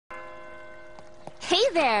Hey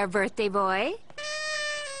there, birthday boy.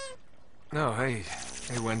 Oh, hey.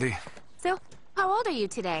 Hey, Wendy. So, how old are you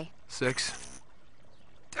today? 6.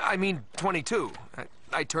 I mean, 22.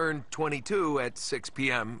 I turned 22 at 6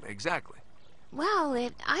 p.m. exactly. Well,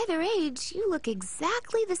 at either age, you look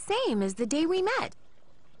exactly the same as the day we met.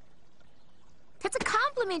 That's a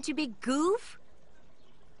compliment, you big goof.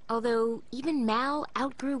 Although, even Mal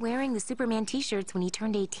outgrew wearing the Superman t-shirts when he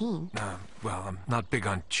turned 18. Well, I'm not big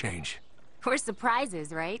on change. Or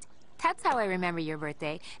surprises, right? That's how I remember your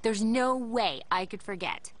birthday. There's no way I could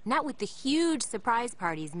forget. Not with the huge surprise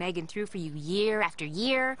parties Megan threw for you year after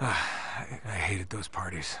year. I hated those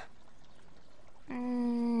parties.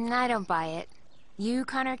 I don't buy it. You,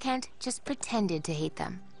 Connor Kent, just pretended to hate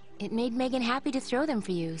them. It made Megan happy to throw them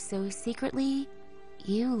for you, so secretly,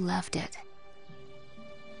 you loved it.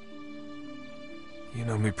 You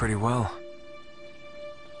know me pretty well.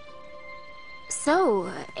 So,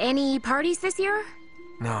 any parties this year?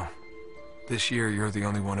 No. This year, you're the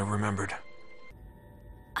only one who remembered.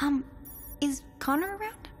 Is Connor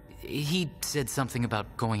around? He said something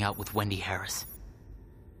about going out with Wendy Harris.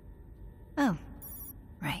 Oh,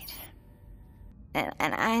 right. And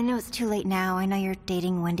I know it's too late now. I know you're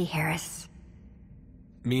dating Wendy Harris.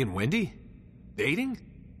 Me and Wendy? Dating?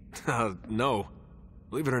 No.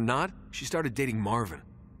 Believe it or not, she started dating Marvin.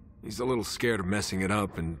 He's a little scared of messing it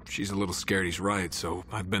up, and she's a little scared he's right, so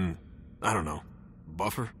I've been, I don't know,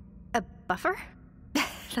 buffer? A buffer?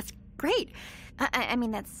 That's great. I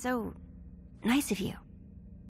mean, that's so nice of you.